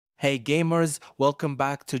Hey gamers, welcome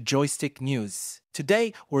back to Joystick News.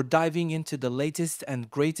 Today, we're diving into the latest and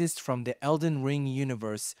greatest from the Elden Ring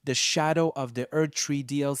universe, the Shadow of the Erdtree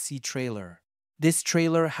DLC trailer. This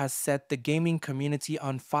trailer has set the gaming community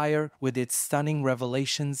on fire with its stunning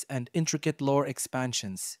revelations and intricate lore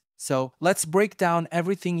expansions. So, let's break down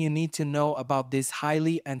everything you need to know about this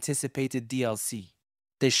highly anticipated DLC.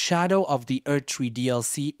 The Shadow of the Erdtree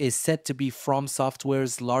DLC is set to be From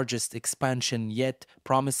Software's largest expansion yet,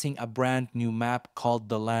 promising a brand new map called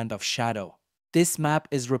the Land of Shadow. This map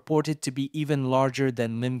is reported to be even larger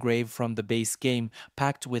than Limgrave from the base game,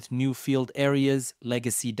 packed with new field areas,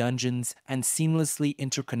 legacy dungeons, and seamlessly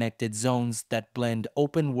interconnected zones that blend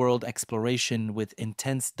open-world exploration with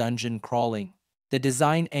intense dungeon crawling. The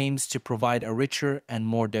design aims to provide a richer and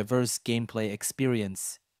more diverse gameplay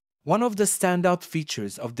experience. One of the standout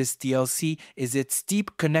features of this DLC is its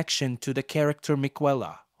deep connection to the character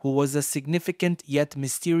Miquella, who was a significant yet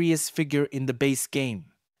mysterious figure in the base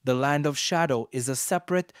game. The Land of Shadow is a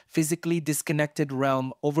separate, physically disconnected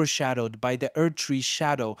realm overshadowed by the Erdtree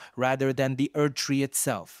shadow rather than the Erdtree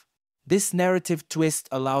itself. This narrative twist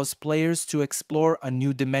allows players to explore a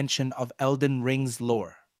new dimension of Elden Ring's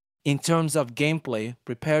lore. In terms of gameplay,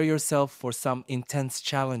 prepare yourself for some intense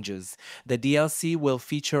challenges. The DLC will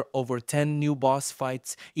feature over 10 new boss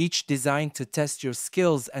fights, each designed to test your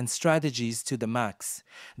skills and strategies to the max.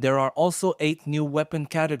 There are also 8 new weapon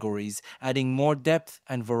categories, adding more depth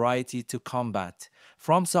and variety to combat.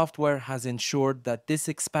 From Software has ensured that this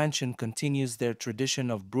expansion continues their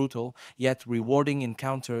tradition of brutal yet rewarding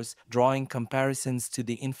encounters, drawing comparisons to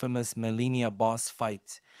the infamous Melania boss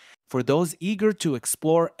fight. For those eager to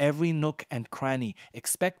explore every nook and cranny,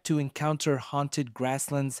 expect to encounter haunted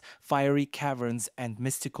grasslands, fiery caverns, and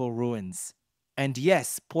mystical ruins. And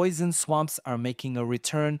yes, poison swamps are making a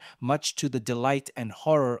return, much to the delight and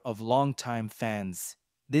horror of longtime fans.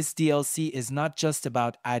 This DLC is not just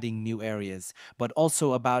about adding new areas, but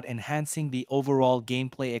also about enhancing the overall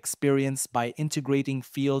gameplay experience by integrating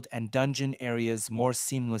field and dungeon areas more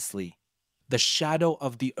seamlessly. The Shadow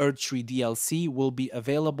of the Erdtree DLC will be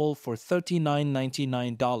available for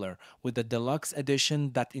 $39.99 with a deluxe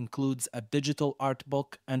edition that includes a digital art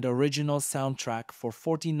book and original soundtrack for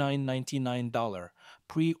 $49.99.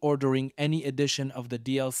 Pre-ordering any edition of the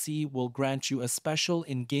DLC will grant you a special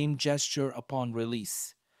in-game gesture upon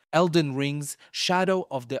release. Elden Ring's Shadow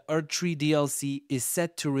of the Erdtree DLC is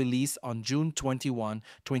set to release on June 21,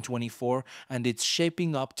 2024, and it's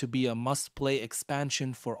shaping up to be a must-play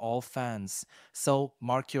expansion for all fans. So,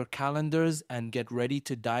 mark your calendars and get ready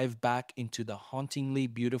to dive back into the hauntingly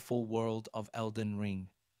beautiful world of Elden Ring.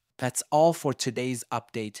 That's all for today's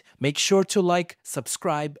update. Make sure to like,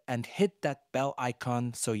 subscribe, and hit that bell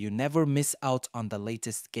icon so you never miss out on the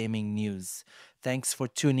latest gaming news. Thanks for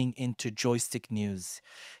tuning in to Joystick News.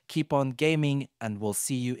 Keep on gaming, and we'll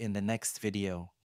see you in the next video.